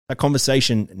that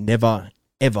conversation never,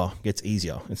 ever gets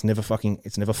easier. It's never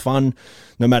fun,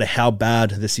 no matter how bad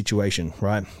the situation,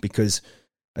 right? Because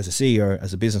as a CEO,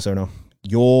 as a business owner,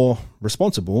 you're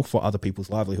responsible for other people's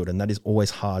livelihood, and that is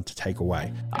always hard to take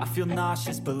away. I feel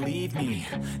nauseous, believe me.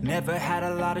 Never had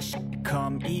a lot of shit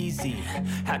come easy.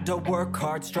 Had to work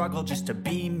hard, struggle just to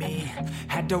be me.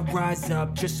 Had to rise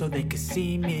up just so they could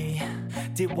see me.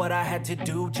 Did what I had to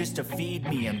do just to feed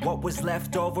me, and what was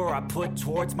left over I put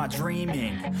towards my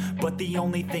dreaming. But the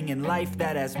only thing in life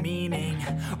that has meaning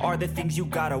are the things you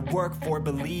gotta work for,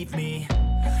 believe me.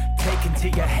 Take into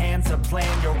your hands a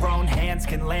plan, your own hands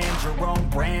can land your own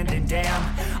brand. And damn,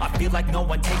 I feel like no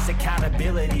one takes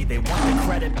accountability. They want the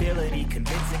credibility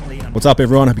convincingly. What's up,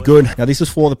 everyone? Hope you're good. Now, this is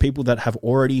for the people that have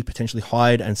already potentially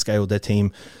hired and scaled their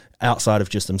team outside of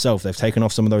just themselves. They've taken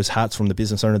off some of those hats from the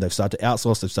business owner. They've started to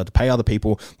outsource. They've started to pay other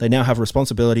people. They now have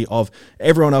responsibility of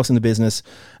everyone else in the business.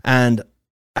 And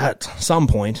at some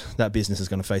point, that business is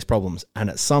going to face problems. And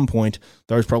at some point,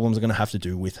 those problems are going to have to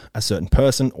do with a certain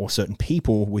person or certain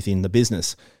people within the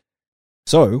business.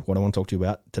 So what I want to talk to you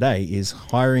about today is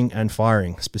hiring and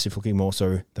firing, specifically more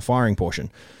so the firing portion.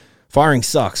 Firing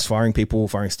sucks. Firing people,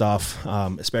 firing staff,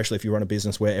 especially if you run a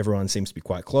business where everyone seems to be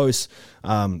quite close.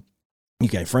 You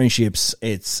gain friendships.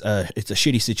 It's a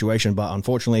shitty situation, but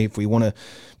unfortunately, if we want to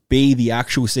be the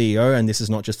actual CEO, and this is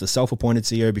not just a self-appointed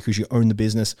CEO because you own the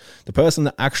business, the person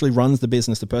that actually runs the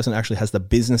business, the person that actually has the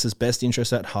business's best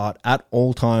interests at heart at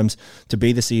all times, to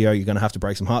be the CEO, you're going to have to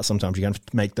break some hearts sometimes. You're going to have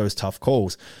to make those tough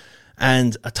calls.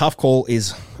 And a tough call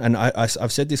is, and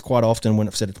I've said this quite often when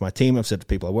I've said it to my team, I've said it to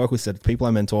people I work with, said it to people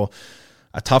I mentor,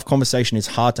 a tough conversation is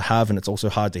hard to have and it's also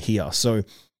hard to hear. So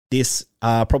this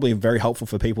probably very helpful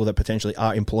for people that potentially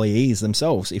are employees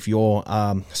themselves. If your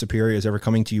superior is ever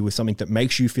coming to you with something that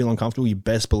makes you feel uncomfortable, you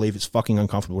best believe it's fucking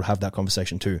uncomfortable to have that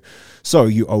conversation too. So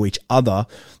you owe each other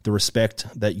the respect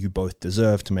that you both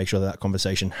deserve to make sure that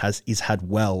conversation is had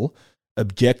well,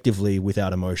 objectively,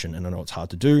 without emotion. And I know it's hard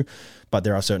to do, but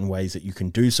there are certain ways that you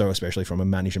can do so, especially from a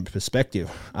management perspective.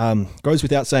 Goes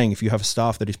without saying, if you have a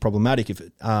staff that is problematic, if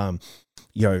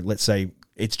let's say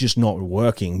it's just not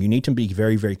working, you need to be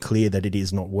very, very clear that it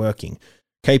is not working.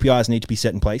 KPIs need to be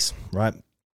set in place, right?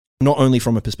 Not only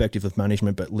from a perspective of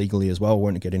management, but legally as well. I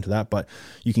won't get into that, but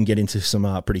you can get into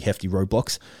some pretty hefty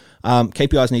roadblocks.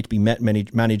 KPIs need to be met,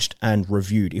 managed, and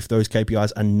reviewed. If those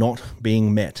KPIs are not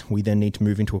being met, we then need to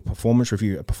move into a performance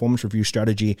review. A performance review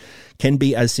strategy can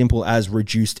be as simple as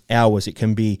reduced hours. It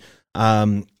can be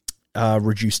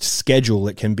reduced schedule,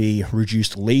 it can be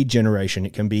reduced lead generation,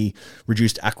 it can be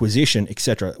reduced acquisition,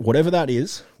 etc. Whatever that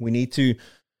is, we need to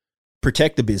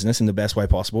protect the business in the best way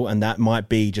possible, and that might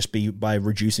be by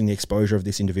reducing the exposure of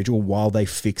this individual while they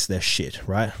fix their shit,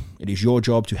 right? It is your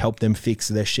job to help them fix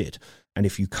their shit, and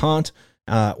if you can't,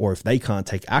 or if they can't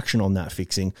take action on that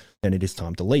fixing, then it is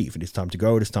time to leave. It is time to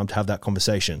go. It is time to have that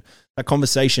conversation. That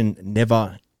conversation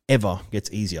never ever gets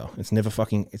easier. It's never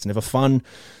fun,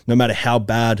 no matter how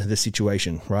bad the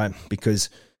situation, right? Because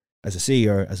as a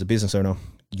CEO, as a business owner,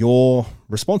 you're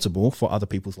responsible for other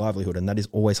people's livelihood, and that is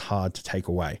always hard to take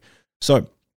away. So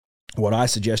what I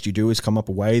suggest you do is come up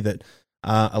a way that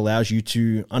allows you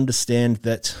to understand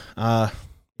that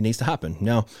it needs to happen.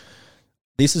 Now,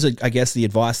 this is, I guess, the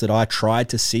advice that I tried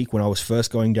to seek when I was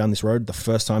first going down this road. The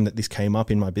first time that this came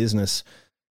up in my business,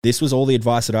 this was all the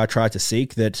advice that I tried to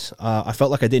seek that I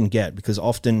felt like I didn't get, because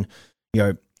often,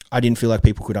 I didn't feel like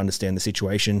people could understand the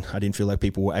situation. I didn't feel like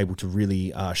people were able to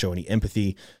really show any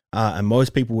empathy. And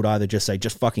most people would either just say,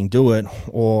 just fucking do it,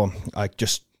 or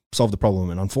just solve the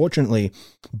problem. And unfortunately,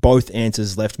 both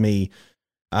answers left me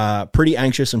pretty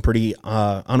anxious and pretty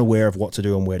unaware of what to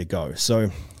do and where to go. So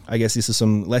I guess this is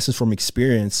some lessons from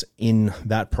experience in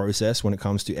that process when it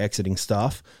comes to exiting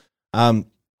staff.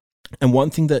 And one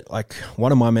thing that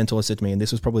one of my mentors said to me, and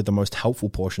this was probably the most helpful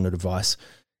portion of advice,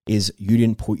 is you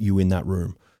didn't put you in that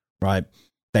room, right?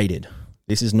 They did.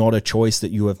 This is not a choice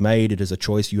that you have made. It is a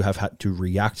choice you have had to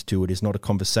react to. It is not a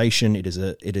conversation. It's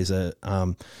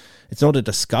not a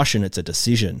discussion. It's a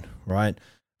decision, right?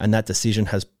 And that decision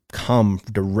has come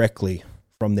directly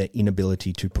from their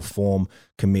inability to perform,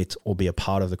 commit, or be a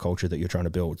part of the culture that you're trying to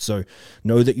build. So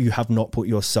know that you have not put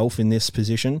yourself in this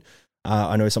position.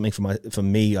 I know something for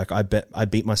me, I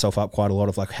beat myself up quite a lot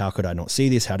of how could I not see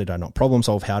this? How did I not problem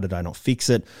solve? How did I not fix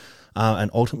it? And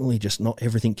ultimately, just not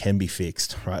everything can be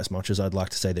fixed, right? As much as I'd like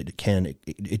to say that it can,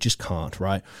 it just can't,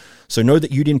 right? So know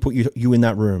that you didn't put you in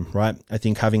that room, right? I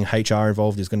think having HR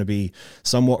involved is going to be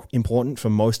somewhat important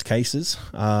for most cases,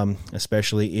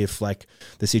 especially if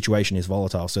the situation is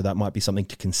volatile. So that might be something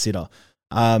to consider.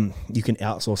 You can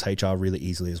outsource HR really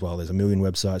easily as well. There's a million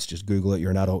websites. Just Google it.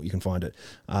 You're an adult. You can find it.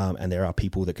 And there are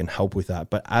people that can help with that.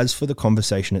 But as for the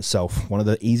conversation itself, one of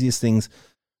the easiest things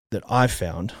that I've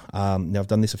found, now I've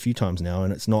done this a few times now,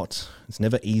 and it's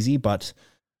never easy, but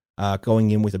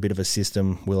going in with a bit of a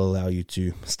system will allow you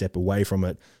to step away from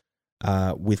it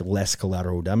with less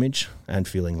collateral damage and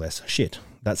feeling less shit.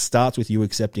 That starts with you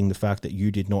accepting the fact that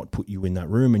you did not put you in that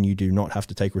room and you do not have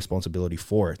to take responsibility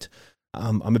for it.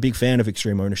 I'm a big fan of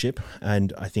extreme ownership,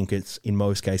 and I think it's in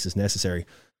most cases necessary.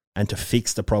 And to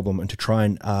fix the problem and to try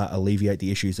and alleviate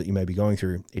the issues that you may be going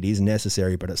through, it is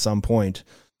necessary, but at some point,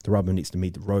 the rubber needs to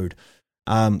meet the road.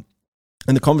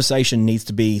 And the conversation needs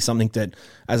to be something that,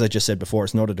 as I just said before,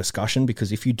 it's not a discussion,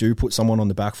 because if you do put someone on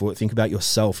the back foot, think about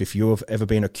yourself. If you have ever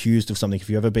been accused of something, if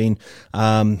you've ever been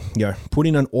put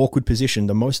in an awkward position,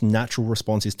 the most natural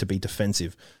response is to be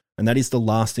defensive. And that is the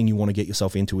last thing you want to get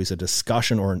yourself into, is a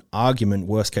discussion or an argument,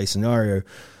 worst case scenario,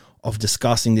 of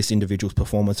discussing this individual's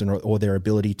performance or their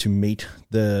ability to meet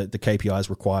the KPIs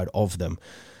required of them.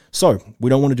 So we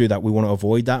don't want to do that. We want to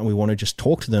avoid that, and we want to just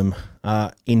talk to them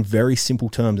in very simple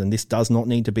terms. And this does not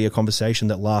need to be a conversation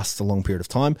that lasts a long period of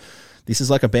time. This is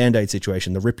like a Band-Aid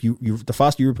situation. The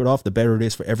faster you rip it off, the better it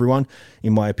is for everyone,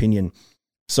 in my opinion.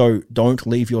 So don't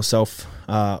leave yourself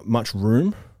much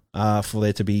room for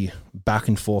there to be back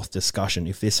and forth discussion.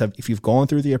 If you've gone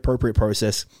through the appropriate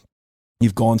process,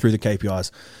 you've gone through the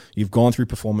KPIs, you've gone through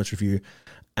performance review,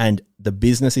 and the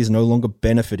business is no longer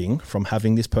benefiting from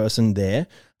having this person there,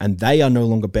 and they are no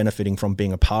longer benefiting from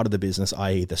being a part of the business,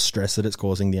 i.e. the stress that it's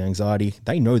causing, the anxiety.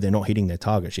 They know they're not hitting their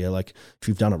targets. Yeah, like if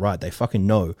you've done it right, they fucking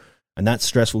know. And that's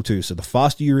stressful too. So the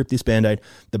faster you rip this Band-Aid,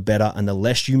 the better. And the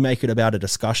less you make it about a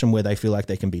discussion where they feel like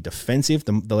they can be defensive,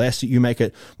 the less you make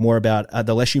it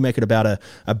about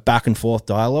a back and forth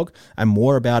dialogue, and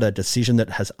more about a decision that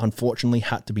has unfortunately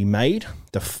had to be made,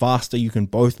 the faster you can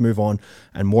both move on.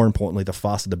 And more importantly, the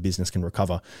faster the business can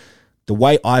recover. The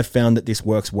way I've found that this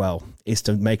works well is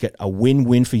to make it a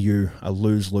win-win for you, a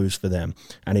lose-lose for them.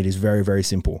 And it is very, very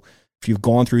simple. If you've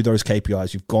gone through those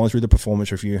KPIs, you've gone through the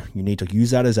performance review, you need to use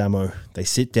that as ammo. They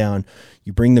sit down,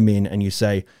 you bring them in, and you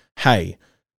say, hey,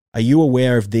 are you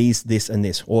aware of these, this, and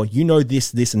this? Or you know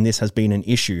this, and this has been an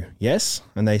issue, yes?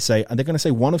 And they're going to say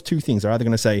one of two things. They're either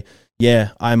going to say,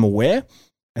 yeah, I'm aware.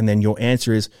 And then your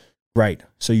answer is, great.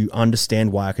 So you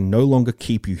understand why I can no longer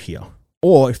keep you here.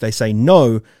 Or if they say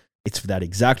no, it's for that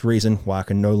exact reason why I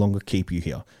can no longer keep you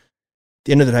here. At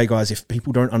the end of the day, guys, if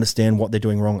people don't understand what they're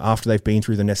doing wrong after they've been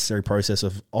through the necessary process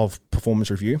of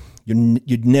performance review, you're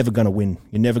never going to win.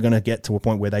 You're never going to get to a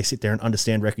point where they sit there and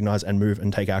understand, recognize, and move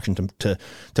and take action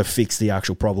to fix the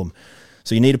actual problem.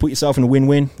 So you need to put yourself in a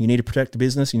win-win. You need to protect the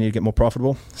business. You need to get more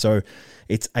profitable. So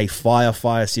it's a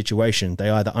fire situation. They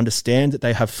either understand that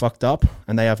they have fucked up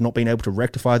and they have not been able to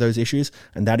rectify those issues,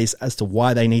 and that is as to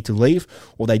why they need to leave,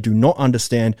 or they do not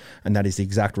understand, and that is the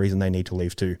exact reason they need to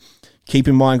leave too. Keep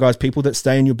in mind, guys, people that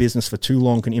stay in your business for too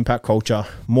long can impact culture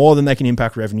more than they can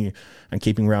impact revenue, and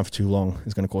keeping around for too long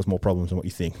is going to cause more problems than what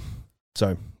you think.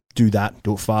 So do that,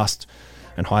 do it fast,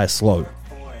 and hire slow.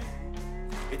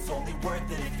 It's only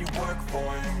worth it if you work for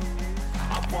it.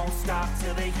 I won't stop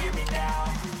till they hear me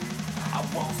now. I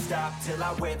won't stop till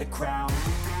I wear the crown.